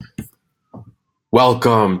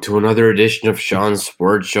Welcome to another edition of Sean's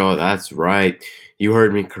Sports Show. That's right. You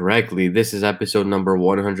heard me correctly. This is episode number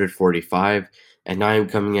 145, and I am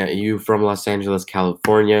coming at you from Los Angeles,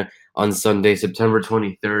 California on Sunday, September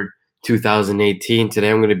 23rd, 2018. Today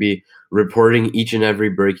I'm going to be reporting each and every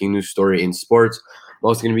breaking news story in sports. I'm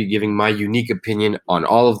also going to be giving my unique opinion on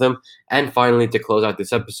all of them. And finally, to close out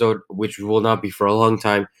this episode, which will not be for a long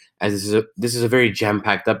time, as this is a very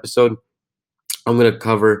jam-packed episode, I'm going to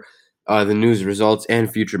cover the news, results,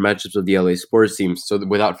 and future matchups of the LA sports teams. So,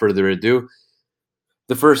 without further ado,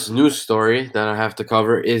 the first news story that I have to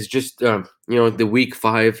cover is just the Week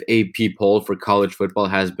 5 AP poll for college football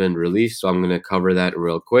has been released. So, I'm going to cover that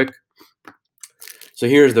real quick. So,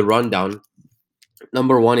 here's the rundown.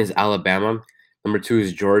 Number 1 is Alabama. Number 2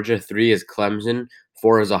 is Georgia. 3 is Clemson.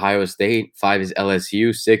 4 is Ohio State. 5 is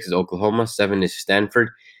LSU. 6 is Oklahoma. 7 is Stanford.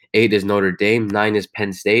 8 is Notre Dame. 9 is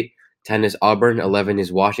Penn State. 10 is Auburn. 11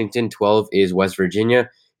 is Washington. 12 is West Virginia.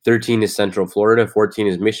 13 is Central Florida. 14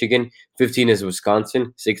 is Michigan. 15 is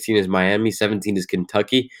Wisconsin. 16 is Miami. 17 is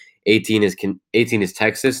Kentucky. 18 is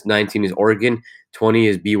Texas. 19 is Oregon. 20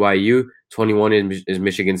 is BYU. 21 is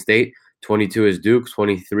Michigan State. 22 is Duke.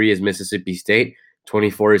 23 is Mississippi State.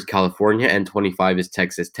 24 is California, and 25 is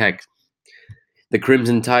Texas Tech. The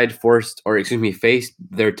Crimson Tide faced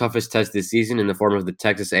their toughest test this season in the form of the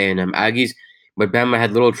Texas A&M Aggies, but Bama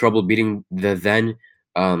had little trouble beating the then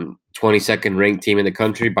 22nd ranked team in the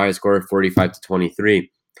country by a score of 45-23.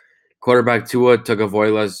 Quarterback Tua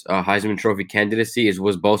Tagovailoa's Heisman Trophy candidacy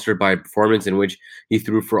was bolstered by a performance in which he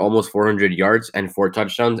threw for almost 400 yards and 4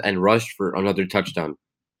 touchdowns and rushed for another touchdown.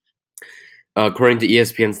 According to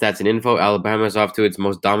ESPN Stats and Info, Alabama is off to its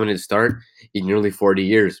most dominant start in nearly 40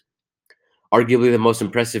 years. Arguably, the most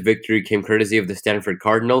impressive victory came courtesy of the Stanford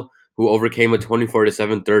Cardinal, who overcame a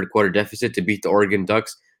 24-7 third-quarter deficit to beat the Oregon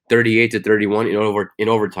Ducks 38-31 in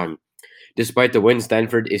overtime. Despite the win,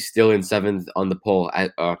 Stanford is still in 7th on the poll,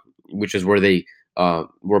 which is where they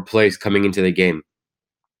were placed coming into the game.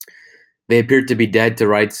 They appeared to be dead to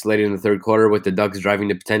rights late in the third quarter, with the Ducks driving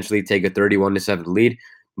to potentially take a 31-7 lead,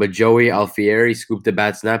 but Joey Alfieri scooped a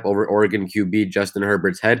bad snap over Oregon QB Justin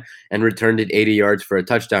Herbert's head and returned it 80 yards for a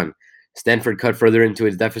touchdown. Stanford cut further into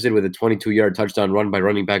its deficit with a 22-yard touchdown run by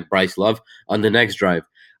running back Bryce Love on the next drive.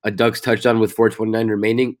 A Ducks touchdown with 4:29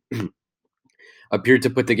 remaining appeared to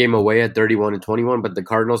put the game away at 31-21, but the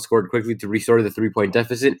Cardinals scored quickly to restore the 3-point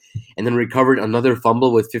deficit and then recovered another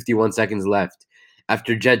fumble with 51 seconds left.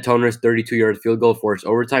 After Jed Toner's 32-yard field goal forced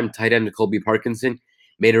overtime, tight end Colby Parkinson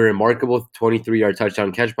made a remarkable 23-yard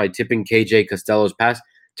touchdown catch by tipping KJ Costello's pass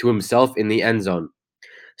to himself in the end zone.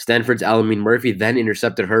 Stanford's Alameen Murphy then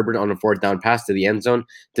intercepted Herbert on a 4th down pass to the end zone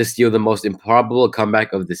to steal the most improbable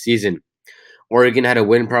comeback of the season. Oregon had a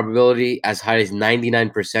win probability as high as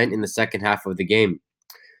 99% in the second half of the game.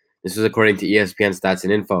 This was according to ESPN Stats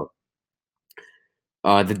and Info.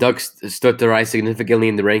 The Ducks stood to rise significantly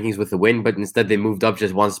in the rankings with the win, but instead they moved up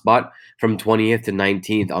just one spot from 20th to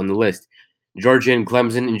 19th on the list. Georgia and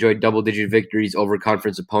Clemson enjoyed double-digit victories over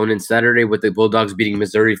conference opponents Saturday, with the Bulldogs beating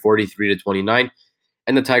Missouri 43-29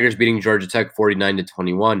 and the Tigers beating Georgia Tech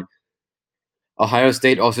 49-21. Ohio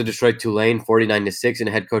State also destroyed Tulane 49-6 in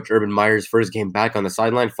head coach Urban Meyer's first game back on the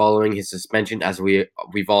sideline following his suspension, as we've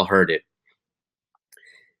all heard it.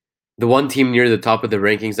 The one team near the top of the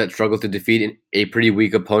rankings that struggled to defeat a pretty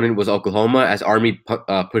weak opponent was Oklahoma, as Army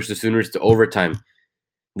pushed the Sooners to overtime.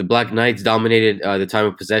 The Black Knights dominated the time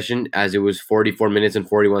of possession, as it was 44 minutes and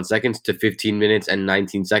 41 seconds to 15 minutes and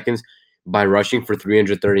 19 seconds by rushing for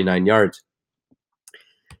 339 yards.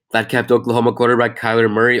 That kept Oklahoma quarterback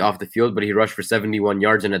Kyler Murray off the field, but he rushed for 71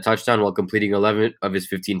 yards and a touchdown while completing 11 of his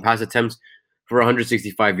 15 pass attempts for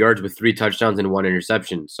 165 yards with 3 touchdowns and 1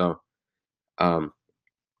 interception.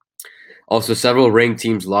 Also, several ranked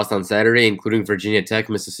teams lost on Saturday, including Virginia Tech,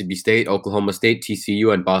 Mississippi State, Oklahoma State,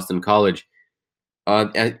 TCU, and Boston College.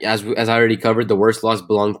 As I already covered, the worst loss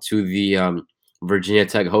belonged to the Virginia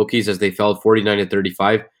Tech Hokies, as they fell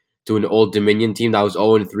 49-35 to an Old Dominion team that was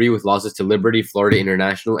 0-3 with losses to Liberty, Florida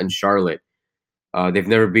International, and Charlotte. They've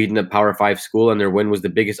never beaten a Power 5 school, and their win was the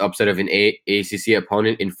biggest upset of an ACC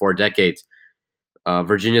opponent in 4 decades.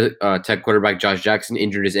 Virginia Tech quarterback Josh Jackson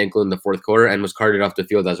injured his ankle in the 4th quarter and was carted off the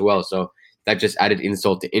field as well, so that just added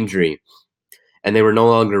insult to injury. And they were no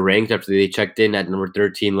longer ranked after they checked in at number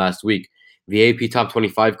 13 last week. The AP Top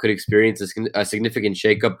 25 could experience a significant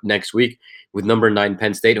shakeup next week, with number 9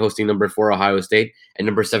 Penn State hosting number 4 Ohio State and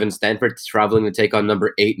number 7 Stanford traveling to take on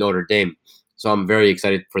number 8 Notre Dame. So I'm very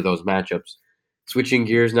excited for those matchups. Switching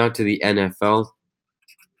gears now to the NFL.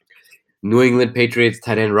 New England Patriots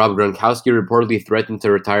tight end Rob Gronkowski reportedly threatened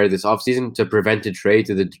to retire this offseason to prevent a trade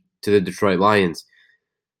to the Detroit Lions.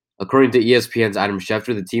 According to ESPN's Adam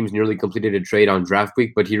Schefter, the teams nearly completed a trade on draft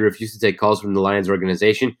week, but he refused to take calls from the Lions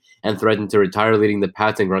organization and threatened to retire, leading the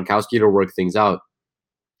Pats and Gronkowski to work things out.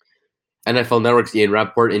 NFL Network's Ian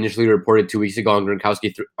Rapport initially reported 2 weeks ago on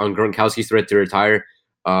Gronkowski's threat to retire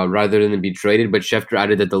rather than be traded, but Schefter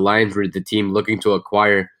added that the Lions were the team looking to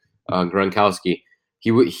acquire Gronkowski.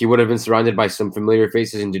 He would have been surrounded by some familiar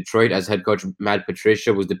faces in Detroit, as head coach Matt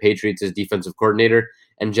Patricia was the Patriots' defensive coordinator,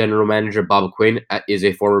 and general manager Bob Quinn is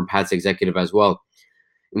a former Pats executive as well.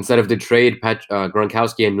 Instead of the trade,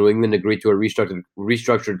 Gronkowski and New England agreed to a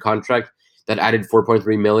restructured contract that added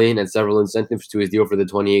 $4.3 million and several incentives to his deal for the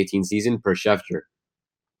 2018 season, per Schefter.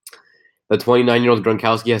 The 29-year-old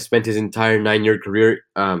Gronkowski has spent his entire 9-year career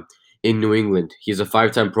in New England. He's a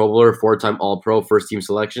 5-time Pro Bowler, 4-time All-Pro, first-team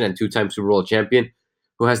selection, and 2-time Super Bowl champion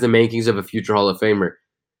who has the makings of a future Hall of Famer.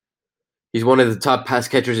 He's one of the top pass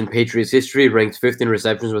catchers in Patriots history, ranked 5th in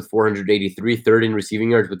receptions with 483, 3rd in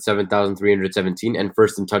receiving yards with 7,317, and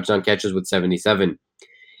 1st in touchdown catches with 77.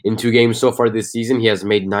 In 2 games so far this season, he has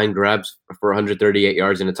made 9 grabs for 138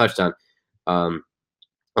 yards and a touchdown.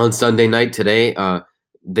 On Sunday night today,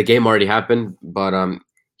 the game already happened, but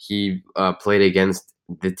he played against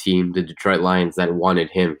the team, the Detroit Lions, that wanted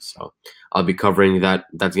him. So I'll be covering that.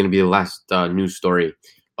 That's going to be the last news story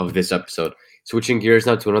of this episode. Switching gears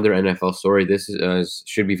now to another NFL story. This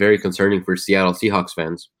should be very concerning for Seattle Seahawks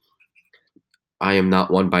fans. I am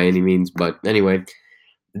not one by any means, but anyway,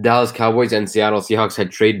 the Dallas Cowboys and Seattle Seahawks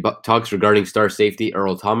had trade talks regarding star safety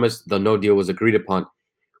Earl Thomas, though no deal was agreed upon.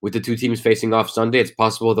 With the two teams facing off Sunday, it's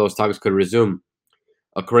possible those talks could resume.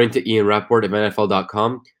 According to Ian Rapport of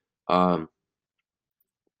NFL.com,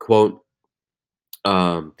 quote,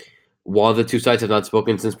 while the two sides have not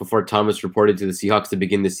spoken since before Thomas reported to the Seahawks to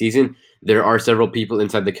begin the season, there are several people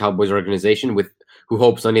inside the Cowboys organization who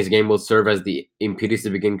hope Sunday's game will serve as the impetus to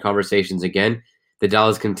begin conversations again. The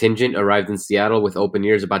Dallas contingent arrived in Seattle with open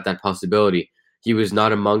ears about that possibility. He was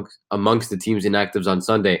not amongst the team's inactives on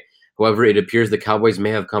Sunday. However, it appears the Cowboys may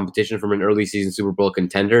have competition from an early season Super Bowl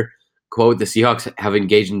contender. Quote, the Seahawks have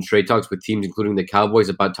engaged in trade talks with teams including the Cowboys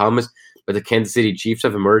about Thomas, but the Kansas City Chiefs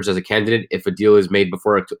have emerged as a candidate if a deal is made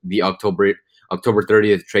before the October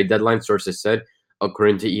 30th trade deadline, sources said,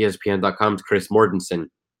 according to ESPN.com's Chris Mortensen.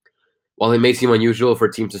 While it may seem unusual for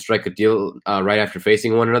teams to strike a deal right after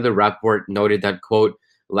facing one another, Rapport noted that, quote,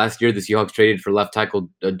 last year the Seahawks traded for left tackle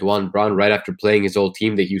Dwan Brown right after playing his old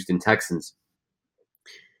team, the Houston Texans.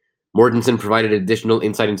 Mortensen provided additional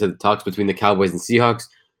insight into the talks between the Cowboys and Seahawks.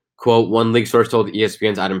 Quote, one league source told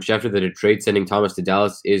ESPN's Adam Schefter that a trade sending Thomas to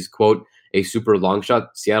Dallas is, quote, a super long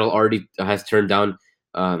shot. Seattle already has turned down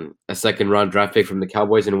a second-round draft pick from the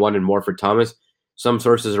Cowboys and wanted more for Thomas. Some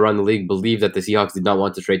sources around the league believe that the Seahawks did not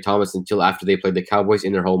want to trade Thomas until after they played the Cowboys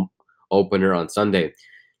in their home opener on Sunday.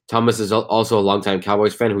 Thomas is also a longtime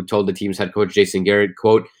Cowboys fan who told the team's head coach Jason Garrett,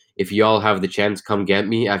 quote, if y'all have the chance, come get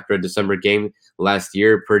me, after a December game last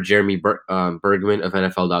year, per Jeremy Bergman of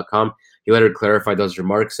NFL.com. He later clarified those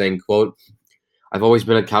remarks, saying, quote, I've always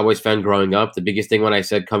been a Cowboys fan growing up. The biggest thing when I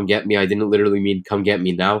said come get me, I didn't literally mean come get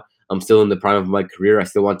me now. I'm still in the prime of my career. I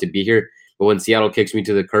still want to be here. But when Seattle kicks me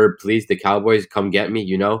to the curb, please, the Cowboys, come get me,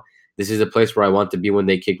 you know. This is a place where I want to be when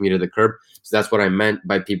they kick me to the curb. So that's what I meant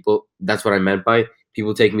by people. That's what I meant by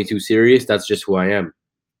people take me too serious. That's just who I am.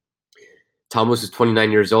 Thomas is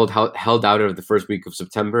 29 years old, held out of the first week of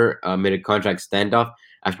September amid a contract standoff.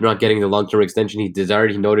 After not getting the long-term extension he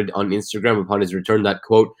desired, he noted on Instagram upon his return that,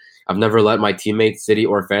 quote, I've never let my teammates, city,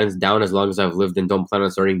 or fans down as long as I've lived and don't plan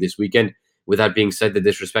on starting this weekend. With that being said, the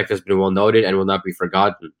disrespect has been well noted and will not be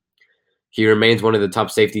forgotten. He remains one of the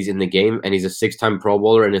top safeties in the game, and he's a 6-time Pro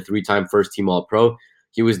Bowler and a 3-time first-team All-Pro.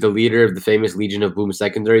 He was the leader of the famous Legion of Boom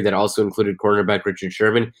secondary that also included cornerback Richard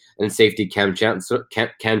Sherman and safety Cam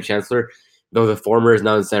Chancellor, though the former is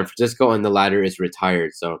now in San Francisco and the latter is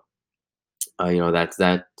retired. So, that's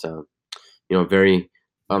that. Very,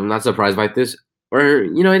 I'm not surprised by this. Or,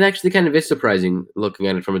 it actually kind of is surprising looking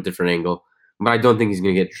at it from a different angle. But I don't think he's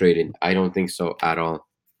going to get traded. I don't think so at all.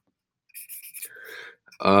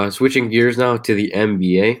 Switching gears now to the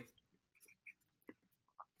NBA.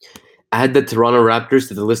 Add the Toronto Raptors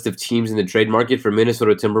to the list of teams in the trade market for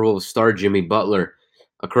Minnesota Timberwolves star Jimmy Butler.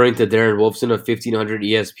 According to Darren Wolfson of 1500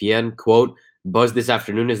 ESPN, quote, buzz this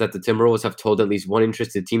afternoon is that the Timberwolves have told at least one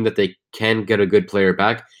interested team that they can get a good player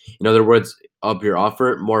back. In other words, up your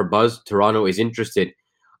offer, more buzz, Toronto is interested.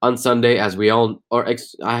 On Sunday, I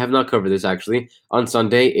have not covered this actually. On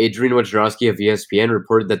Sunday, Adrian Wojnarowski of ESPN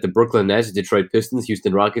reported that the Brooklyn Nets, Detroit Pistons,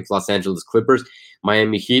 Houston Rockets, Los Angeles Clippers,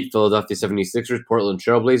 Miami Heat, Philadelphia 76ers, Portland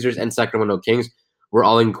Trail Blazers, and Sacramento Kings were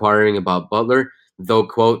all inquiring about Butler. though,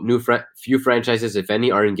 quote, few franchises, if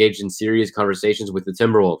any, are engaged in serious conversations with the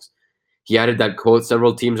Timberwolves. He added that, quote,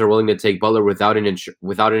 several teams are willing to take Butler without an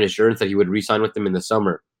assurance that he would re-sign with them in the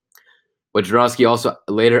summer. Wojnarowski also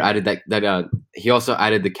later added that he also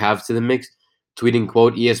added the Cavs to the mix, tweeting,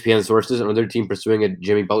 quote, ESPN sources, another team pursuing a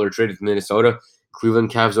Jimmy Butler trade with Minnesota.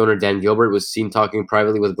 Cleveland Cavs owner Dan Gilbert was seen talking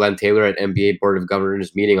privately with Glenn Taylor at NBA Board of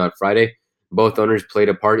Governors meeting on Friday. Both owners played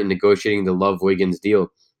a part in negotiating the Love-Wiggins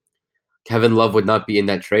deal. Kevin Love would not be in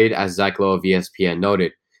that trade, as Zach Lowe of ESPN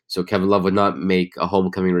noted. So Kevin Love would not make a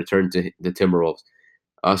homecoming return to the Timberwolves.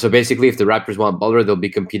 So basically, if the Raptors want Butler, they'll be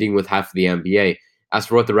competing with half of the NBA. As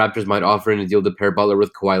for what the Raptors might offer in a deal to pair Butler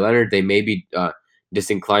with Kawhi Leonard, they may be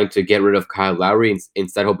disinclined to get rid of Kyle Lowry,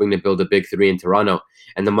 instead hoping to build a big three in Toronto.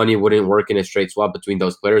 And the money wouldn't work in a straight swap between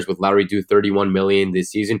those players, with Lowry due $31 million this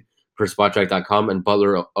season per Spotrac.com, and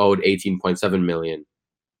Butler owed $18.7 million.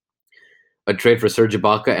 A trade for Serge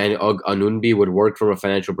Ibaka and Og Anunoby would work from a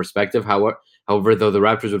financial perspective. However, though the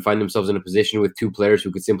Raptors would find themselves in a position with two players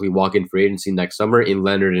who could simply walk in free agency next summer in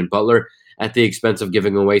Leonard and Butler at the expense of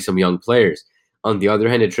giving away some young players. On the other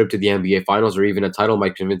hand, a trip to the NBA Finals or even a title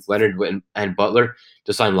might convince Leonard and Butler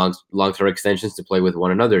to sign long-term extensions to play with one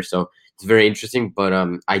another. So it's very interesting, but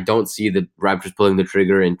I don't see the Raptors pulling the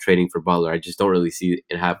trigger and trading for Butler. I just don't really see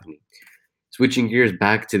it happening. Switching gears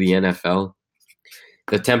back to the NFL.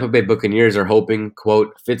 The Tampa Bay Buccaneers are hoping,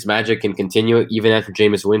 quote, Fitzmagic can continue even after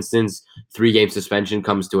Jameis Winston's 3-game suspension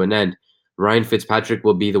comes to an end. Ryan Fitzpatrick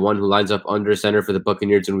will be the one who lines up under center for the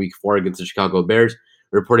Buccaneers in Week 4 against the Chicago Bears,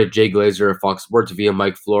 reported Jay Glazer of Fox Sports via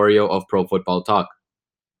Mike Florio of Pro Football Talk.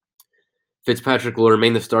 Fitzpatrick will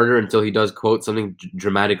remain the starter until he does, quote, something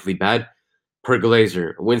dramatically bad. Per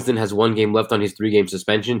Glazer, Winston has 1 game left on his 3-game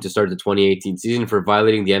suspension to start the 2018 season for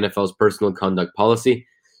violating the NFL's personal conduct policy,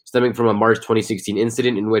 stemming from a March 2016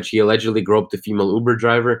 incident in which he allegedly groped a female Uber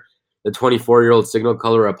driver. The 24-year-old signal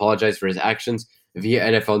caller apologized for his actions via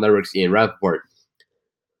NFL Network's Ian Rapoport.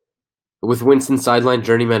 With Winston sidelined,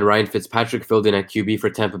 journeyman Ryan Fitzpatrick filled in at QB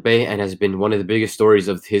for Tampa Bay and has been one of the biggest stories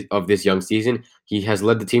of this young season. He has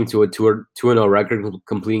led the team to a 2-0 record,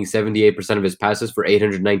 completing 78% of his passes for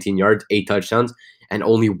 819 yards, 8 touchdowns, and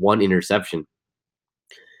only 1 interception.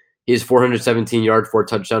 His 417-yard,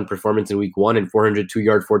 4-touchdown performance in Week 1 and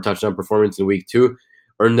 402-yard, 4-touchdown performance in Week 2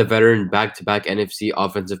 earned the veteran back-to-back NFC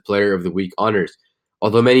Offensive Player of the Week honors.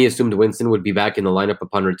 Although many assumed Winston would be back in the lineup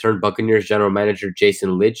upon return, Buccaneers general manager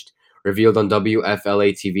Jason Licht revealed on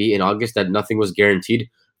WFLA TV in August that nothing was guaranteed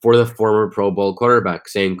for the former Pro Bowl quarterback,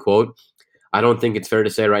 saying, quote, I don't think it's fair to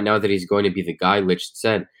say right now that he's going to be the guy, Licht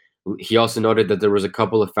said. He also noted that there was a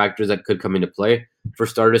couple of factors that could come into play. For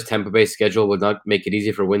starters, Tampa Bay's schedule would not make it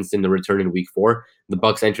easy for Winston to return in Week 4. The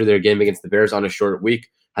Bucs enter their game against the Bears on a short week,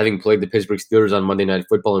 having played the Pittsburgh Steelers on Monday Night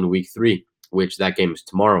Football in Week 3, which that game is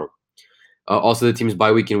tomorrow. Also, the team's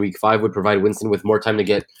bye week in Week 5 would provide Winston with more time to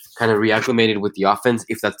get kind of reacclimated with the offense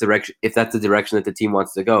if that's the direction that the team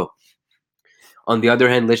wants to go. On the other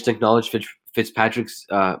hand, Licht acknowledged Fitzpatrick's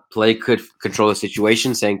play could control the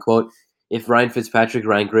situation, saying, quote, if Ryan Fitzpatrick,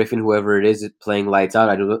 Ryan Griffin, whoever it is playing lights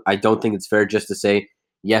out, I don't think it's fair just to say,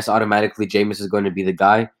 yes, automatically Jameis is going to be the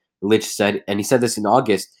guy, Licht said. And he said this in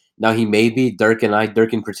August. Now he may be, Dirk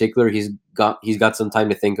in particular, he's got some time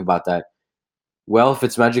to think about that. Well,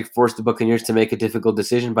 Fitzmagic forced the Buccaneers to make a difficult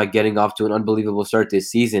decision by getting off to an unbelievable start this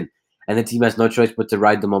season, and the team has no choice but to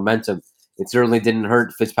ride the momentum. It certainly didn't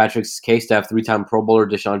hurt Fitzpatrick's case to have 3-time Pro Bowler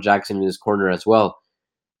Deshaun Jackson in his corner as well.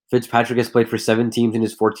 Fitzpatrick has played for 7 teams in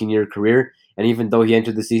his 14-year career, and even though he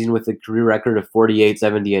entered the season with a career record of 48,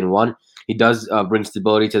 70, and 1, he does bring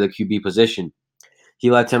stability to the QB position. He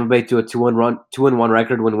led Tampa Bay to a 2-1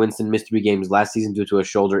 record when Winston missed 3 games last season due to a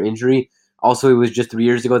shoulder injury. Also, it was just 3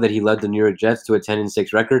 years ago that he led the New York Jets to a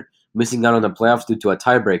 10-6 record, missing out on the playoffs due to a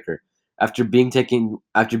tiebreaker. After being taken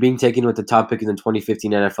with the top pick in the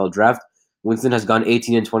 2015 NFL Draft, Winston has gone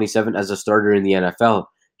 18-27 as a starter in the NFL.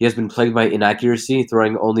 He has been plagued by inaccuracy,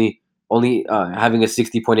 throwing only having a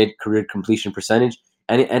 60.8 career completion percentage,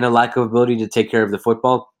 and a lack of ability to take care of the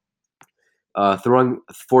football, throwing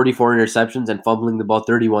 44 interceptions and fumbling the ball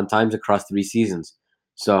 31 times across 3 seasons.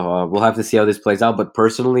 So we'll have to see how this plays out. But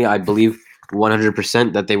personally, I believe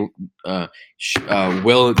 100% that they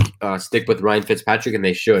will stick with Ryan Fitzpatrick, and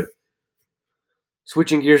they should.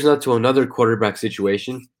 Switching gears now to another quarterback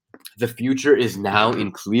situation. The future is now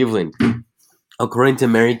in Cleveland. According to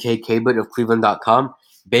Mary Kay Cabot of Cleveland.com,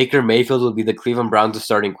 Baker Mayfield will be the Cleveland Browns'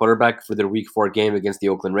 starting quarterback for their Week 4 game against the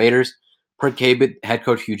Oakland Raiders. Per Cabot, head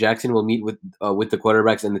coach Hugh Jackson will meet with the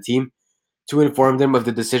quarterbacks and the team to inform them of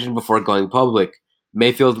the decision before going public.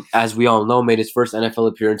 Mayfield, as we all know, made his first NFL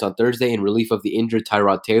appearance on Thursday in relief of the injured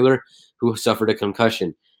Tyrod Taylor, who suffered a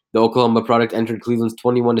concussion. The Oklahoma product entered Cleveland's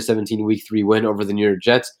 21-17 Week 3 win over the New York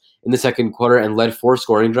Jets in the second quarter and led 4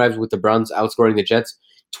 scoring drives, with the Browns outscoring the Jets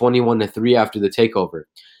 21-3 after the takeover.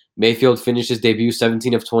 Mayfield finished his debut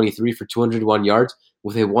 17 of 23 for 201 yards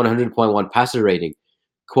with a 100.1 passer rating.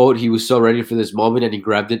 Quote, "He was so ready for this moment and he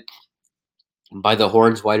grabbed it by the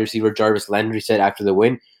horns," wide receiver Jarvis Landry said after the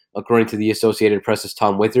win. According to the Associated Press's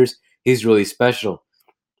Tom Withers, "He's really special."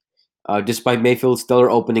 Despite Mayfield's stellar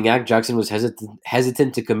opening act, Jackson was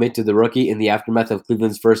hesitant to commit to the rookie in the aftermath of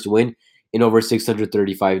Cleveland's first win in over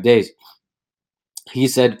 635 days. He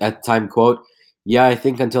said at the time, quote, "Yeah, I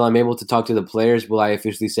think until I'm able to talk to the players, will I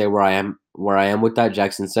officially say where I am with that,"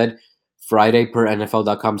 Jackson said. Friday, per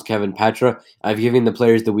NFL.com's Kevin Patra, "I've given the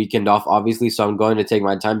players the weekend off, obviously, so I'm going to take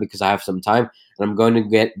my time because I have some time, and I'm going to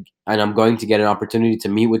get an opportunity to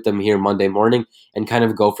meet with them here Monday morning and kind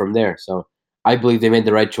of go from there." So I believe they made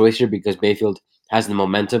the right choice here because Mayfield has the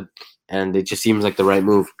momentum, and it just seems like the right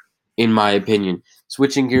move, in my opinion.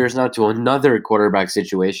 Switching gears now to another quarterback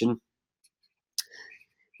situation.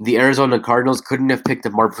 The Arizona Cardinals couldn't have picked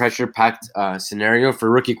a more pressure-packed scenario for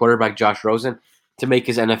rookie quarterback Josh Rosen to make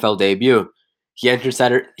his NFL debut. He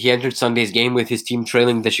entered Sunday's game with his team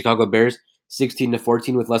trailing the Chicago Bears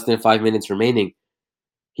 16-14 with less than 5 minutes remaining.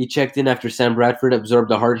 He checked in after Sam Bradford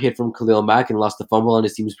absorbed a hard hit from Khalil Mack and lost the fumble on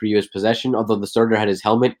his team's previous possession, although the starter had his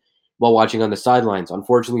helmet while watching on the sidelines.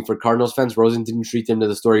 Unfortunately for Cardinals fans, Rosen didn't treat him to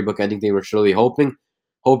the storybook ending they were surely hoping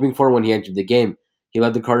for when he entered the game. He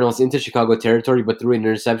led the Cardinals into Chicago territory but threw an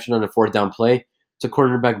interception on a fourth down play to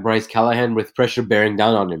cornerback Bryce Callahan with pressure bearing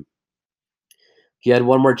down on him. He had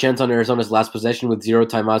one more chance on Arizona's last possession with 0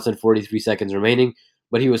 timeouts and 43 seconds remaining,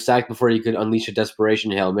 but he was sacked before he could unleash a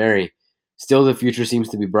desperation Hail Mary. Still, the future seems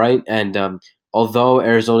to be bright, and although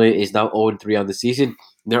Arizona is now 0-3 on the season,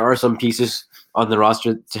 there are some pieces on the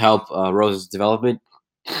roster to help Rose's development.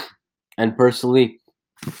 And personally,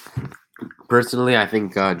 I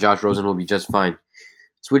think Josh Rosen will be just fine.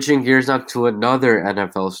 Switching gears now to another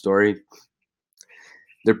NFL story.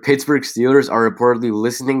 The Pittsburgh Steelers are reportedly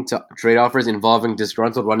listening to trade offers involving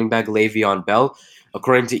disgruntled running back Le'Veon Bell,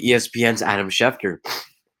 according to ESPN's Adam Schefter.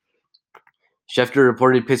 Schefter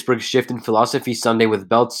reported Pittsburgh's shift in philosophy Sunday, with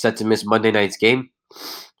Bell set to miss Monday night's game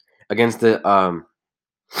against the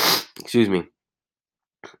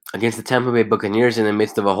Tampa Bay Buccaneers in the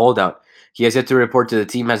midst of a holdout. He has yet to report to the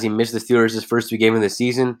team as he missed the Steelers' first two games of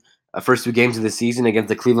the season against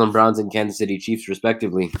the Cleveland Browns and Kansas City Chiefs,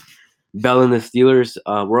 respectively. Bell and the Steelers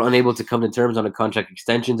were unable to come to terms on a contract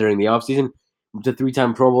extension during the offseason. The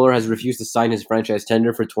three-time Pro Bowler has refused to sign his franchise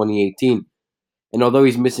tender for 2018. And although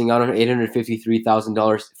he's missing out on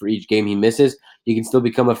 $853,000 for each game he misses, he can still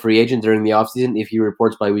become a free agent during the offseason if he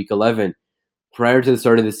reports by Week 11. Prior to the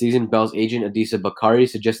start of the season, Bell's agent Adisa Bakari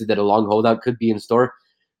suggested that a long holdout could be in store,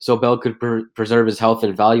 so Bell could preserve his health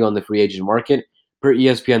and value on the free agent market, per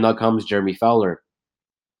ESPN.com's Jeremy Fowler.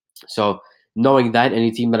 So, knowing that,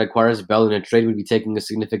 any team that acquires Bell in a trade would be taking a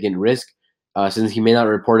significant risk, since he may not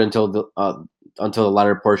report until the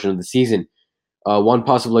latter portion of the season. One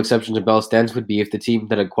possible exception to Bell's stance would be if the team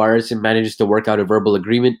that acquires him manages to work out a verbal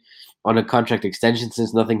agreement on a contract extension,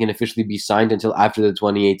 since nothing can officially be signed until after the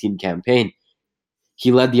 2018 campaign.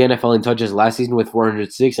 He led the NFL in touches last season with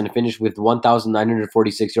 406 and finished with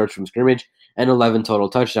 1,946 yards from scrimmage and 11 total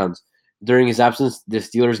touchdowns. During his absence, the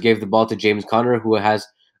Steelers gave the ball to James Conner, who has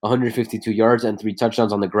 152 yards and 3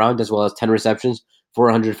 touchdowns on the ground, as well as 10 receptions for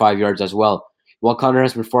 105 yards as well. While Conner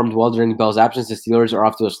has performed well during Bell's absence, the Steelers are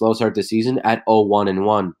off to a slow start this season at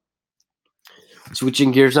 0-1-1.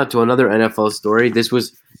 Switching gears now to another NFL story. This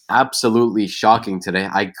was absolutely shocking today.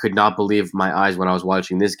 I could not believe my eyes when I was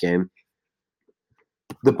watching this game.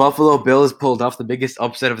 The Buffalo Bills pulled off the biggest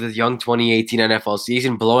upset of the young 2018 NFL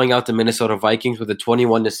season, blowing out the Minnesota Vikings with a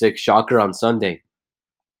 21-6 shocker on Sunday.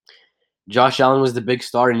 Josh Allen was the big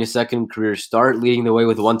star in his second career start, leading the way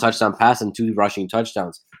with 1 touchdown pass and 2 rushing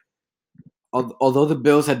touchdowns. Although the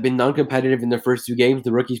Bills had been non-competitive in their first 2 games,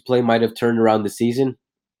 the rookie's play might have turned around the season.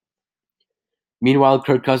 Meanwhile,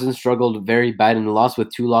 Kirk Cousins struggled very bad in the loss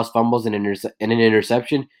with 2 lost fumbles and an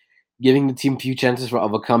interception, giving the team few chances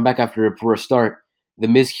of a comeback after a poor start. The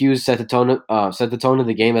miscues set the tone of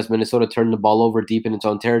the game as Minnesota turned the ball over deep in its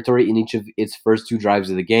own territory in each of its first 2 drives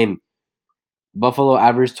of the game. Buffalo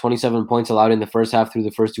averaged 27 points allowed in the first half through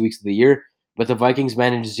the first 2 weeks of the year, but the Vikings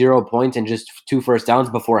managed 0 points and just 2 first downs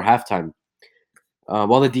before halftime.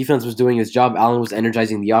 While the defense was doing his job, Allen was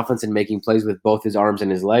energizing the offense and making plays with both his arms and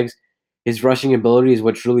his legs. His rushing ability is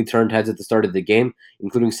what truly turned heads at the start of the game,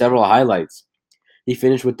 including several highlights. He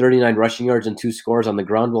finished with 39 rushing yards and 2 scores on the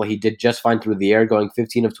ground, while he did just fine through the air, going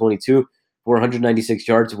 15 of 22 for 196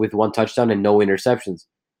 yards with 1 touchdown and no interceptions.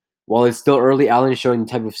 While it's still early, Allen is showing the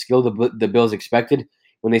type of skill the Bills expected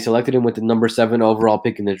when they selected him with the number 7 overall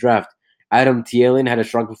pick in the draft. Adam Thielen had a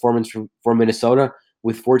strong performance for Minnesota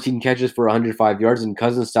with 14 catches for 105 yards, and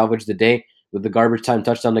Cousins salvaged the day with the garbage time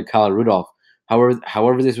touchdown to Kyle Rudolph.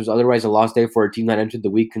 However, this was otherwise a lost day for a team that entered the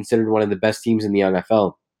week considered one of the best teams in the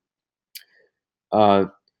NFL.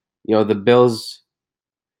 The Bills.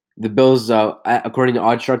 According to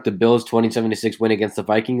OddsShark, the Bills' 27-6 win against the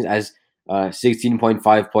Vikings as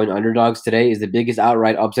 16.5 point underdogs today is the biggest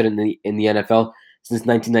outright upset in the NFL since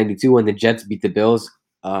 1992 when the Jets beat the Bills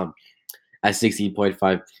as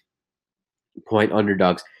 16.5 point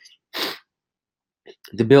underdogs.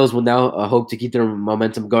 The Bills will now hope to keep their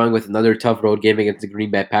momentum going with another tough road game against the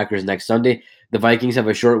Green Bay Packers next Sunday. The Vikings have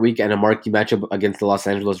a short week and a marquee matchup against the Los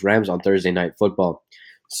Angeles Rams on Thursday Night Football.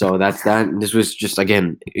 So that's that. This was just,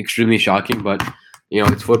 again, extremely shocking, but,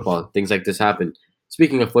 it's football. Things like this happen.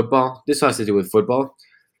 Speaking of football, this has to do with football.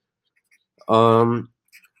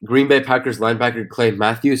 Green Bay Packers linebacker Clay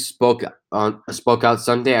Matthews spoke out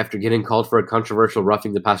Sunday after getting called for a controversial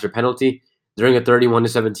roughing the passer penalty during a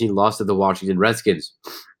 31-17 loss to the Washington Redskins.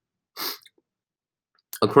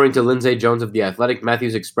 According to Lindsay Jones of The Athletic,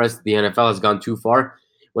 Matthews expressed the NFL has gone too far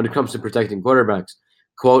when it comes to protecting quarterbacks.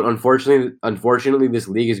 Quote, unfortunately, this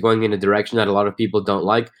league is going in a direction that a lot of people don't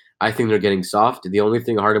like. I think they're getting soft. The only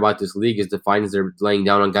thing hard about this league is the fines they're laying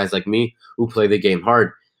down on guys like me who play the game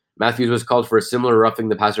hard. Matthews was called for a similar roughing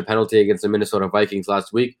the passer penalty against the Minnesota Vikings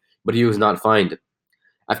last week, but he was not fined.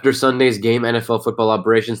 After Sunday's game, NFL Football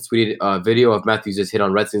Operations tweeted a video of Matthews' hit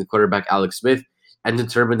on Redskins quarterback Alex Smith and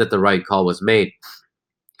determined that the right call was made.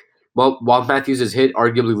 While Matthews' hit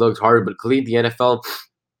arguably looked hard but clean, the NFL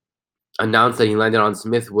announced that he landed on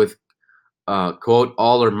Smith with, quote,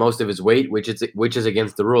 all or most of his weight, which is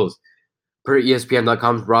against the rules. Per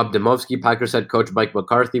ESPN.com's Rob Demovsky, Packers head coach Mike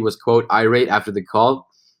McCarthy was, quote, irate after the call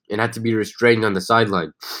and had to be restrained on the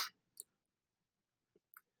sideline.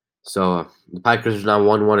 So the Packers are now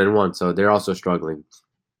 1-1-1, so they're also struggling.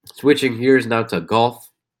 Switching gears now to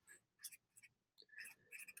golf.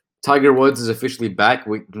 Tiger Woods is officially back,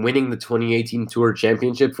 winning the 2018 Tour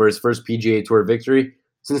Championship for his first PGA Tour victory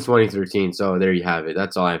since 2013. So there you have it.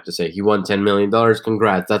 That's all I have to say. He won $10 million.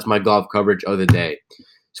 Congrats. That's my golf coverage of the day.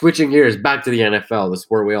 Switching gears back to the NFL, the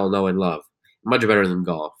sport we all know and love. Much better than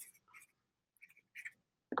golf.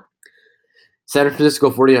 San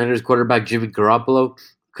Francisco 49ers quarterback Jimmy Garoppolo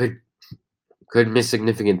could miss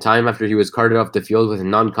significant time after he was carted off the field with a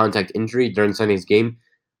non-contact injury during Sunday's game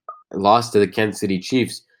loss to the Kansas City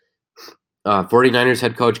Chiefs. 49ers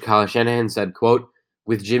head coach Kyle Shanahan said, quote,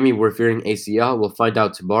 with Jimmy, we're fearing ACL. We'll find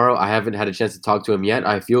out tomorrow. I haven't had a chance to talk to him yet.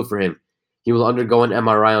 I feel for him. He will undergo an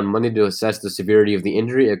MRI on Monday to assess the severity of the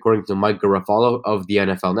injury, according to Mike Garafolo of the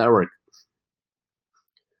NFL Network.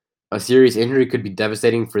 A serious injury could be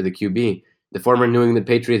devastating for the QB. The former New England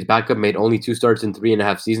Patriots backup made only 2 starts in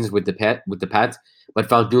 3.5 seasons with the Pats, but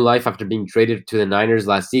found new life after being traded to the Niners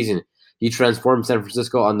last season. He transformed San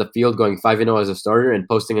Francisco on the field, going 5-0 as a starter and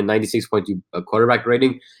posting a 96.2 quarterback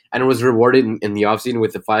rating, and was rewarded in the offseason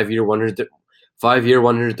with a 5-year,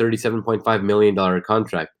 $137.5 million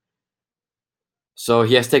contract. So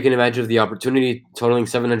he has taken advantage of the opportunity, totaling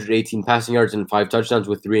 718 passing yards and 5 touchdowns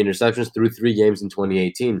with 3 interceptions through 3 games in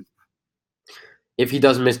 2018. If he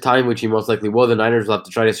does miss time, which he most likely will, the Niners will have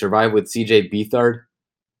to try to survive with C.J. Beathard,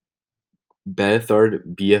 I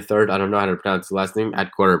don't know how to pronounce the last name,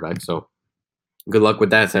 at quarterback. So good luck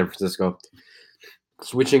with that, San Francisco.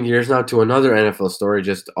 Switching gears now to another NFL story,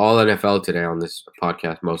 just all NFL today on this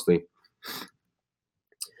podcast mostly.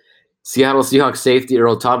 Seattle Seahawks safety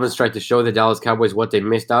Earl Thomas tried to show the Dallas Cowboys what they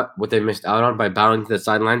missed out on by bowing to the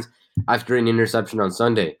sidelines after an interception on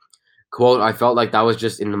Sunday. Quote, I felt like that was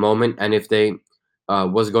just in the moment, and if they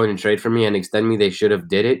was going to trade for me and extend me, they should have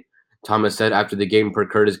did it, Thomas said after the game per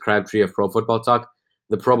Curtis Crabtree of Pro Football Talk.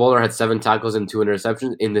 The Pro Bowler had 7 tackles and 2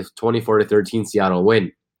 interceptions in the 24-13 Seattle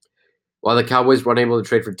win. While the Cowboys were unable to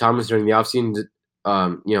trade for Thomas during the offseason,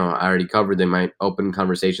 I already covered they might open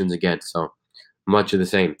conversations again, so much of the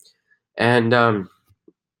same. And that's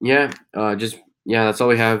all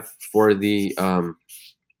we have for the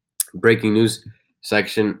breaking news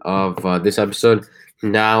section of this episode.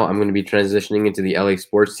 Now I'm going to be transitioning into the LA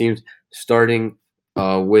sports teams, starting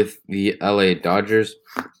with the LA Dodgers.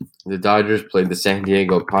 The Dodgers played the San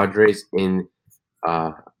Diego Padres in.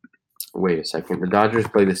 Wait a second. The Dodgers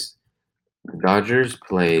played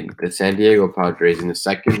the San Diego Padres in the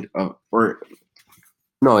second it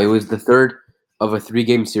was the third of a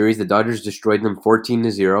 3-game series. The Dodgers destroyed them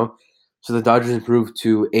 14-0. So the Dodgers improved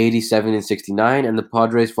to 87-69, and the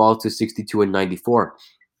Padres fall to 62-94.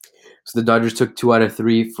 So the Dodgers took 2 out of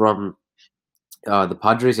 3 from the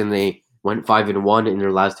Padres, and they went 5-1 in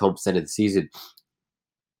their last home set of the season.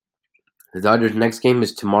 The Dodgers' next game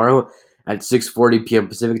is tomorrow at 6:40 p.m.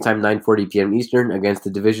 Pacific Time, 9:40 p.m. Eastern, against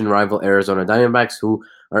the division rival Arizona Diamondbacks, who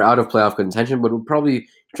are out of playoff contention, but will probably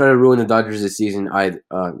try to ruin the Dodgers this season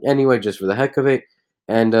anyway, just for the heck of it.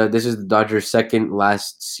 And this is the Dodgers' second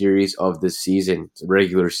last series of the season,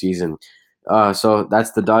 regular season. So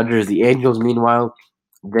that's the Dodgers. The Angels, meanwhile,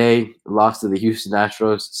 they lost to the Houston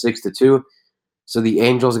Astros 6-2. So the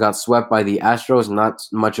Angels got swept by the Astros. Not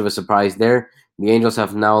much of a surprise there. The Angels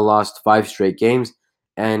have now lost 5 straight games,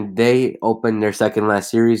 and they open their second last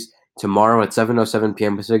series tomorrow at 7:07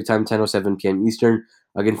 p.m. Pacific Time, 10:07 p.m. Eastern,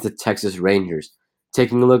 against the Texas Rangers.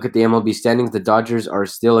 Taking a look at the MLB standings, the Dodgers are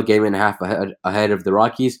still a game and a half ahead of the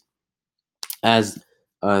Rockies, as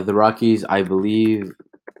the Rockies, I believe,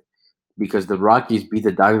 because the Rockies beat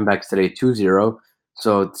the Diamondbacks today 2-0.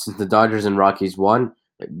 So since the Dodgers and Rockies won,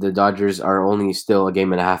 the Dodgers are only still a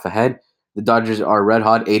game and a half ahead. The Dodgers are red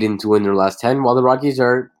hot 8-2 in their last 10, while the Rockies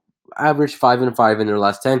are average 5-5 in their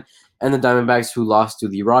last 10. And the Diamondbacks, who lost to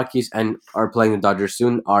the Rockies and are playing the Dodgers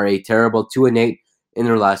soon, are a terrible 2-8 in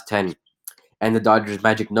their last 10. And the Dodgers'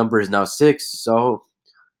 magic number is now 6. So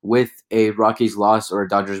with a Rockies loss or a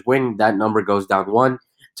Dodgers win, that number goes down 1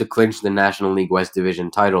 to clinch the National League West Division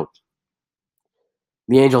title.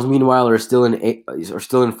 The Angels, meanwhile, are still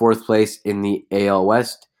in fourth place in the AL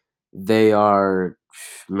West. They are,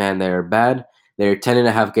 man, they are bad. They're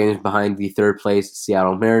 10.5 games behind the third place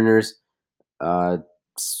Seattle Mariners. Uh,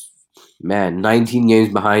 19 games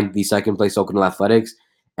behind the second place Oakland Athletics,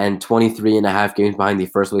 and 23.5 games behind the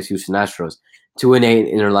first place Houston Astros. 2-8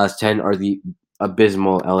 in their last 10 are the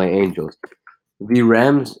abysmal LA Angels. The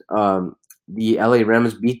Rams, the LA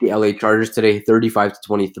Rams beat the LA Chargers today,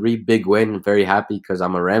 35-23. Big win. Very happy because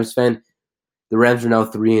I'm a Rams fan. The Rams are now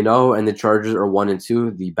 3-0, and the Chargers are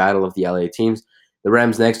 1-2. The battle of the LA teams. The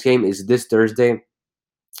Rams' next game is this Thursday,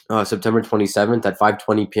 September 27th at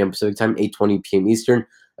 5:20 p.m. Pacific Time, 8:20 p.m. Eastern,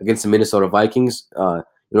 against the Minnesota Vikings.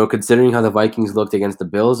 Considering how the Vikings looked against the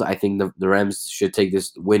Bills, I think the Rams should take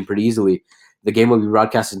this win pretty easily. The game will be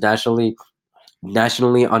broadcasted nationally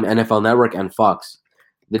on NFL Network and Fox.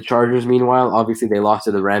 The Chargers, meanwhile, obviously they lost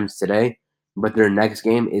to the Rams today, but their next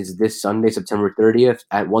game is this Sunday, September 30th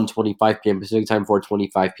at 1:25 p.m. Pacific Time,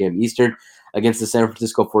 4:25 p.m. Eastern, against the San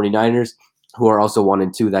Francisco 49ers, who are also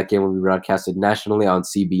 1-2. That game will be broadcasted nationally on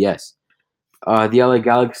CBS. The LA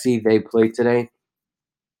Galaxy, they played today,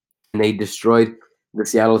 and they destroyed the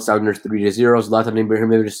Seattle Sounders 3-0. Zlatan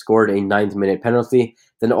Ibrahimovic scored a 9th-minute penalty.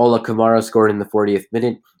 Then Ola Kamara scored in the 40th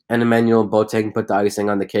minute, and Emmanuel Boateng put the icing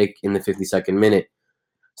on the cake in the 52nd minute.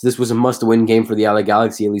 So this was a must-win game for the LA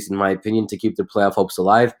Galaxy, at least in my opinion, to keep their playoff hopes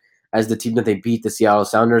alive, as the team that they beat, the Seattle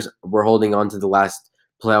Sounders, were holding on to the last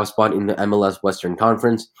playoff spot in the MLS Western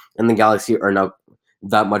Conference, and the Galaxy are now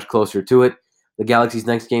that much closer to it. The Galaxy's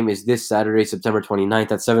next game is this Saturday, September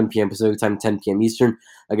 29th at 7 p.m. Pacific Time, 10 p.m. Eastern,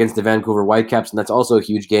 against the Vancouver Whitecaps, and that's also a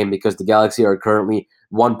huge game because the Galaxy are currently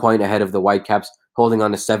 1 point ahead of the Whitecaps, holding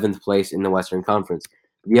on to 7th place in the Western Conference.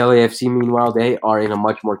 The LAFC, meanwhile, they are in a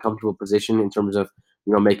much more comfortable position in terms of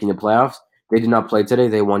making the playoffs. They did not play today.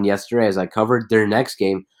 They won yesterday, as I covered. Their next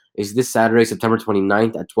game is this Saturday, September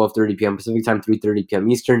 29th at 12:30 p.m. Pacific Time, 3:30 p.m.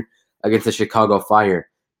 Eastern, against the Chicago Fire.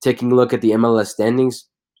 Taking a look at the MLS standings,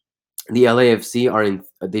 the LAFC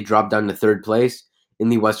they dropped down to third place in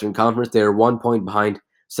the Western Conference. They are 1 point behind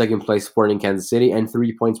second place Sporting Kansas City and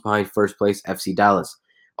 3 points behind first place FC Dallas.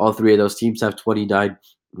 All three of those teams have 29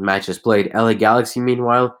 matches played. LA Galaxy,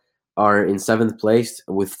 meanwhile, are in seventh place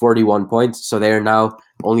with 41 points. So they are now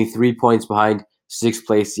only 3 points behind sixth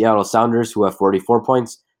place Seattle Sounders, who have 44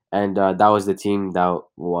 points. And that was the team that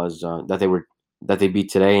they beat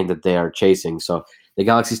today and that they are chasing. So the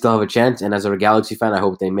Galaxy still have a chance. And as a Galaxy fan, I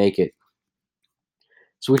hope they make it.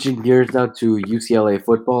 Switching gears now to UCLA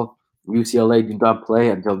football. UCLA did not play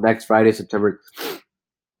until next Friday, September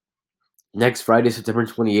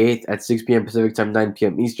 28th at 6 p.m. Pacific Time, 9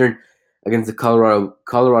 p.m. Eastern, against the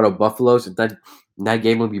Colorado Buffaloes. That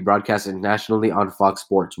game will be broadcasted nationally on Fox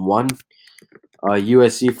Sports 1.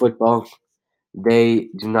 USC football, they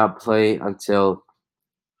do not play until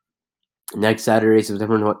next Saturday,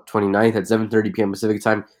 September 29th at 7:30 p.m. Pacific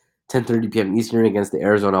Time, 10:30 p.m. Eastern, against the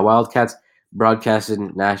Arizona Wildcats, broadcasted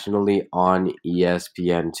nationally on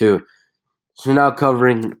ESPN2. So now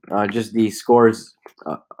covering just the scores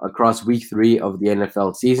across week 3 of the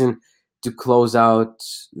NFL season to close out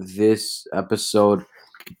this episode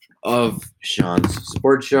of Sean's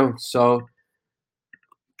Sports Show. So,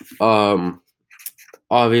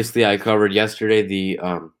 obviously I covered yesterday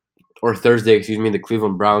Thursday, the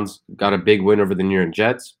Cleveland Browns got a big win over the New York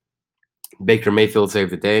Jets. Baker Mayfield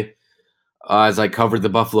saved the day. As I covered, the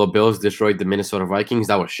Buffalo Bills destroyed the Minnesota Vikings.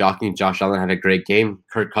 That was shocking. Josh Allen had a great game.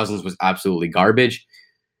 Kirk Cousins was absolutely garbage.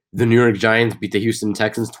 The New York Giants beat the Houston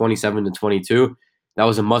Texans 27-22. That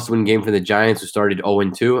was a must-win game for the Giants, who started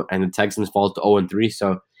 0-2, and the Texans fall to 0-3.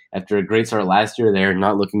 So after a great start last year, they're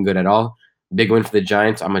not looking good at all. Big win for the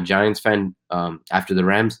Giants. I'm a Giants fan after the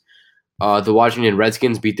Rams. The Washington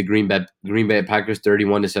Redskins beat the Green Bay Packers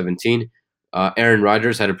 31-17. Aaron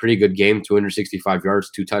Rodgers had a pretty good game, 265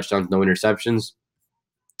 yards, 2 touchdowns, no interceptions.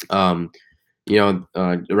 Um,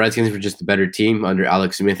 the Redskins were just a better team under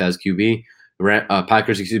Alex Smith as QB.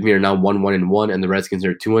 Packers, are now 1-1-1, and the Redskins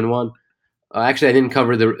are 2-1. Actually, I didn't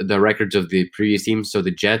cover the records of the previous teams. So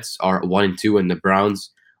the Jets are 1-2, and the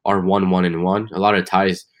Browns are 1-1-1. A lot of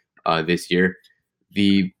ties this year.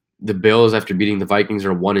 The Bills, after beating the Vikings,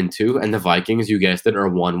 are 1-2, and the Vikings, you guessed it, are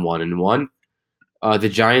 1-1-1. The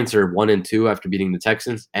Giants are 1-2 after beating the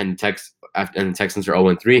Texans, and the Texans are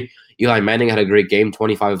 0-3. Eli Manning had a great game,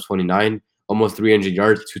 25 of 29, almost 300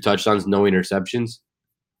 yards, 2 touchdowns, no interceptions.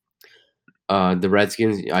 The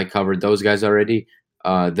Redskins, I covered those guys already.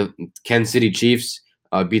 The Kansas City Chiefs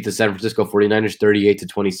beat the San Francisco 49ers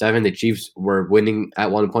 38-27. The Chiefs were winning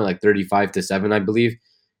at one point like 35-7, I believe.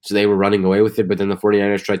 So they were running away with it, but then the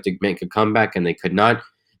 49ers tried to make a comeback and they could not.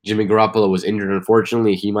 Jimmy Garoppolo was injured,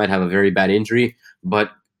 unfortunately. He might have a very bad injury,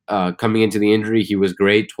 but coming into the injury, he was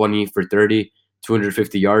great, 20 for 30,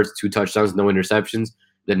 250 yards, 2 touchdowns, no interceptions.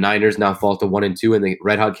 The Niners now fall to 1-2, and the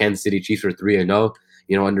Red Hot Kansas City Chiefs are 3-0.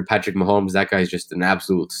 Under Patrick Mahomes, that guy's just an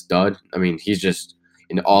absolute stud. I mean, he's just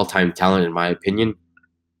an all-time talent, in my opinion.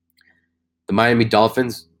 The Miami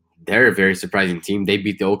Dolphins, they're a very surprising team. They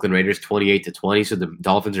beat the Oakland Raiders 28-20, so the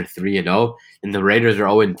Dolphins are 3-0, and the Raiders are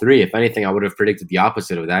 0-3. If anything, I would have predicted the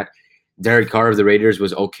opposite of that. Derek Carr of the Raiders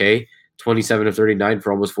was okay, 27 of 39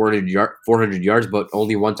 for almost 400 yards, but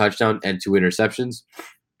only 1 touchdown and 2 interceptions.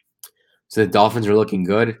 So the Dolphins are looking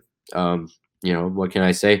good. What can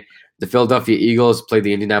I say? The Philadelphia Eagles played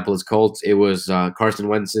the Indianapolis Colts. It was Carson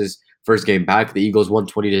Wentz's first game back. The Eagles won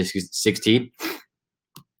 20-16.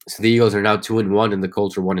 So the Eagles are now 2-1, and the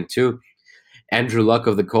Colts are 1-2. Andrew Luck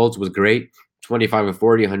of the Colts was great, 25 of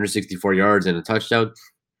 40, 164 yards and a touchdown.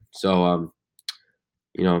 So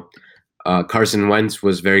Carson Wentz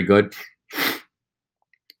was very good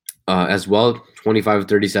as well, 25 of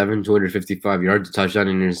 37, 255 yards, a touchdown,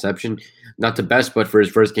 and an interception. Not the best, but for his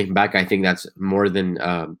first game back, I think that's more than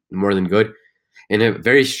good. In a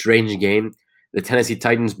very strange game, the Tennessee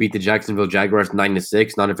Titans beat the Jacksonville Jaguars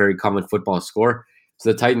 9-6. Not a very common football score.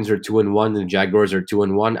 So the Titans are 2-1, and the Jaguars are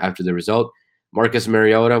 2-1 after the result. Marcus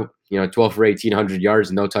Mariota, 12 for 18, 100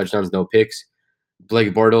 yards, no touchdowns, no picks.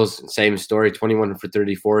 Blake Bortles, same story, 21 for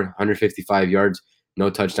 34, 155 yards, no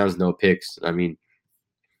touchdowns, no picks. I mean,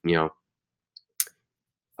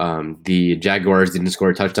 the Jaguars didn't score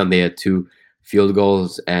a touchdown. They had 2 field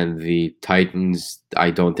goals, and the Titans, I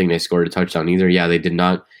don't think they scored a touchdown either. Yeah, they did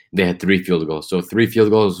not. They had 3 field goals. So 3 field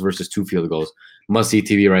goals versus 2 field goals. Must-see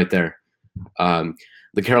TV right there.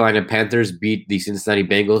 The Carolina Panthers beat the Cincinnati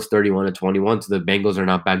Bengals 31-21. So the Bengals are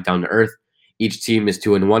now back down to earth. Each team is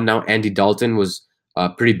 2-1 now. Andy Dalton was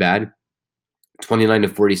pretty bad,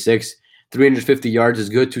 29-46. 350 yards is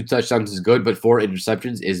good. 2 touchdowns is good, but 4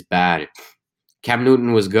 interceptions is bad. Cam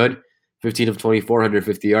Newton was good, 15 of 24,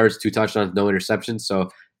 150 yards, 2 touchdowns, no interceptions. So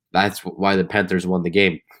that's why the Panthers won the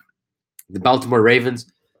game. The Baltimore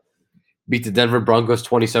Ravens beat the Denver Broncos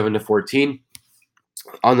 27-14.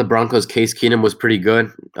 On the Broncos, Case Keenum was pretty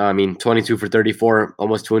good. 22 for 34,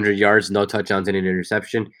 almost 200 yards, no touchdowns and an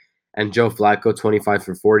interception. And Joe Flacco, 25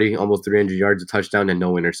 for 40, almost 300 yards, a touchdown, and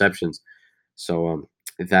no interceptions. So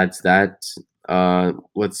that's that.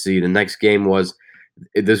 Let's see. The next game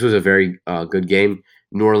this was a very good game.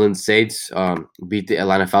 New Orleans Saints beat the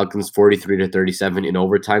Atlanta Falcons 43-37 in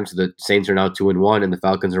overtime. So the Saints are now 2-1, and the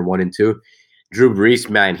Falcons are 1-2. Drew Brees,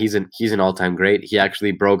 man, he's an all-time great. He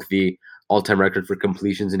actually broke the all-time record for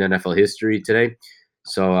completions in NFL history today.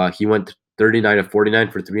 So he went 39 of 49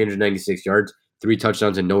 for 396 yards, 3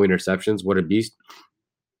 touchdowns, and no interceptions. What a beast.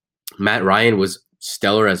 Matt Ryan was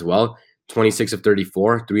stellar as well. 26 of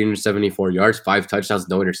 34, 374 yards, 5 touchdowns,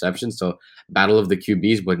 no interceptions. So battle of the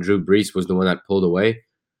QBs, but Drew Brees was the one that pulled away.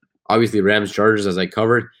 Obviously, Rams Chargers, as I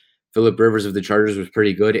covered. Phillip Rivers of the Chargers was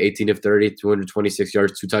pretty good, 18 of 30, 226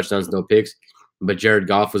 yards, 2 touchdowns, no picks. But Jared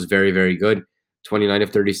Goff was very, very good. 29 of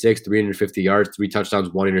 36, 350 yards, 3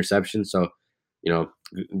 touchdowns, 1 interception. So,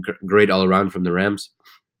 great all around from the Rams.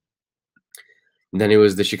 And then it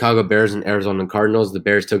was the Chicago Bears and Arizona Cardinals. The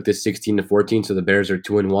Bears took this 16-14, so the Bears are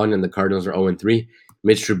 2-1, and the Cardinals are 0-3.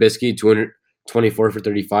 Mitch Trubisky, 224 for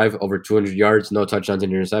 35, over 200 yards, no touchdowns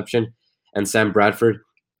and interception. And Sam Bradford,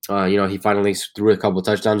 He finally threw a couple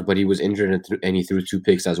touchdowns, but he was injured and he threw 2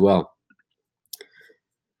 picks as well.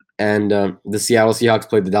 And the Seattle Seahawks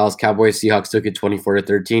played the Dallas Cowboys. Seahawks took it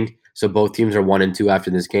 24-13. So both teams are 1-2 after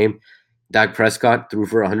this game. Dak Prescott threw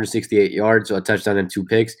for 168 yards, so a touchdown and 2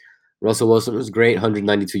 picks. Russell Wilson was great,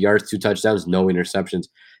 192 yards, 2 touchdowns, no interceptions.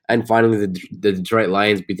 And finally, the Detroit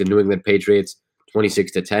Lions beat the New England Patriots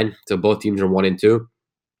 26-10. So both teams are 1-2.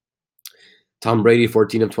 Tom Brady,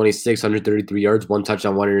 14 of 26, 133 yards, 1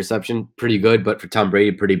 touchdown, 1 interception. Pretty good, but for Tom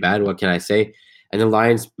Brady, pretty bad. What can I say? And the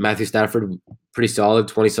Lions, Matthew Stafford, pretty solid,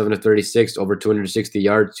 27 of 36, over 260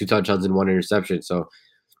 yards, 2 touchdowns, and 1 interception. So,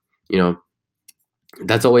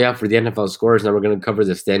 that's all we have for the NFL scores. Now we're going to cover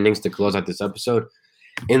the standings to close out this episode.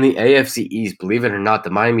 In the AFC East, believe it or not, the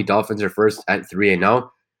Miami Dolphins are first at 3-0.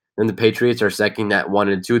 Then the Patriots are second at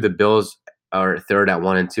 1-2. The Bills are third at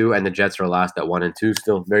 1-2, and the Jets are last at 1-2.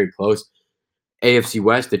 Still very close. AFC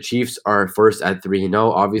West, the Chiefs are first at 3-0.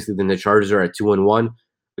 Obviously, then the Chargers are at 2-1.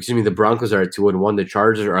 Excuse me, the Broncos are at 2-1. The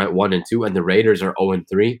Chargers are at 1-2, and the Raiders are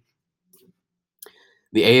 0-3.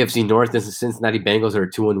 The AFC North, the Cincinnati Bengals are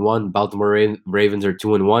 2-1. Baltimore Ravens are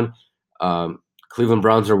 2-1. Cleveland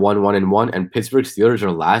Browns are 1-1, and Pittsburgh Steelers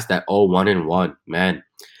are last at 0-1, man.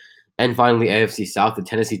 And finally, AFC South, the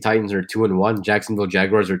Tennessee Titans are 2-1. Jacksonville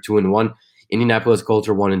Jaguars are 2-1. Indianapolis Colts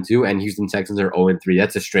are 1-2, and Houston Texans are 0-3.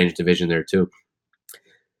 That's a strange division there too.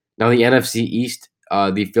 Now the NFC East,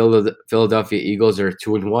 the Philadelphia Eagles are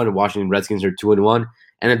 2-1. Washington Redskins are 2-1,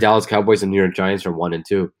 and the Dallas Cowboys and New York Giants are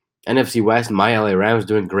 1-2. NFC West, my LA Rams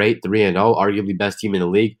doing great, 3-0, arguably best team in the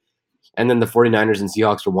league. And then the 49ers and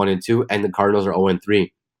Seahawks are 1-2, and the Cardinals are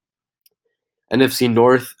 0-3. NFC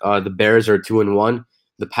North, the Bears are 2-1.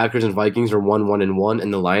 The Packers and Vikings are 1-1,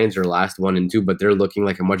 and the Lions are last 1-2, but they're looking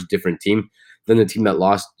like a much different team than the team that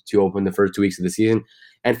lost to open the first 2 weeks of the season.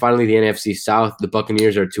 And finally, the NFC South, the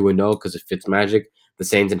Buccaneers are 2-0 because of Fitzmagic. The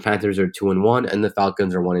Saints and Panthers are 2-1, and the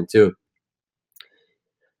Falcons are 1-2.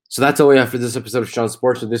 So that's all we have for this episode of Sean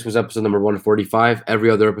Sports. So this was episode number 145. Every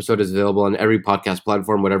other episode is available on every podcast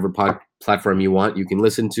platform, whatever platform you want. You can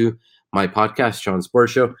listen to my podcast, Sean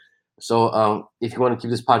Sports Show. So if you want to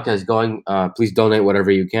keep this podcast going, please donate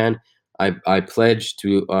whatever you can. I pledge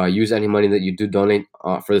to use any money that you do donate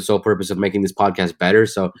for the sole purpose of making this podcast better.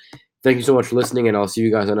 So thank you so much for listening, and I'll see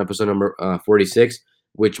you guys on episode number 46,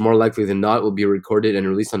 which more likely than not will be recorded and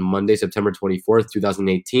released on Monday, September 24th,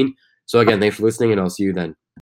 2018. So again, thanks for listening, and I'll see you then.